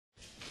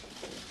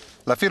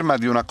La firma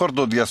di un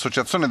accordo di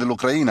associazione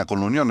dell'Ucraina con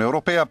l'Unione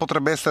Europea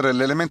potrebbe essere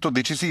l'elemento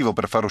decisivo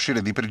per far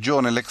uscire di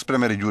prigione l'ex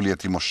premier Yulia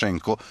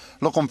Tymoshenko.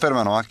 Lo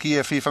confermano a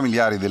Kiev i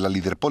familiari della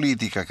leader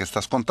politica, che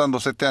sta scontando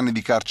 7 anni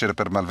di carcere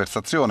per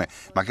malversazione,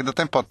 ma che da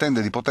tempo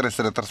attende di poter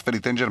essere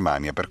trasferita in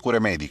Germania per cure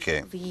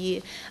mediche.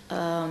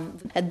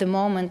 At the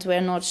moment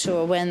we're not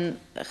sure when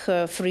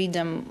her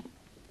freedom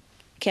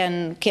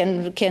can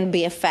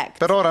be effective.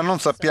 Per ora non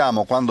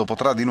sappiamo quando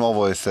potrà di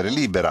nuovo essere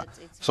libera,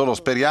 solo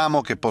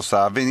speriamo che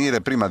possa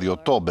avvenire prima di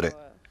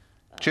ottobre.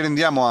 Ci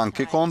rendiamo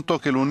anche conto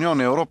che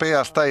l'Unione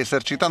Europea sta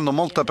esercitando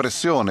molta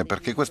pressione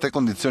perché queste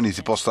condizioni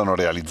si possano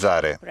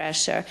realizzare.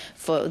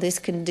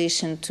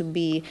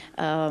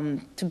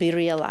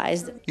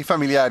 I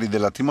familiari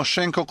della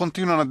Tymoshenko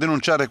continuano a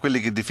denunciare quelli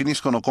che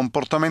definiscono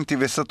comportamenti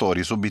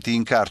vessatori subiti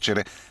in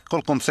carcere.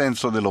 Col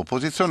consenso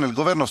dell'opposizione il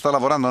governo sta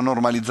lavorando a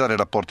normalizzare i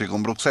rapporti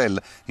con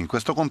Bruxelles. In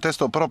questo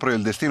contesto proprio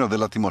il destino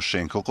della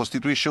Tymoshenko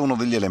costituisce uno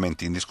degli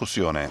elementi in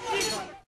discussione.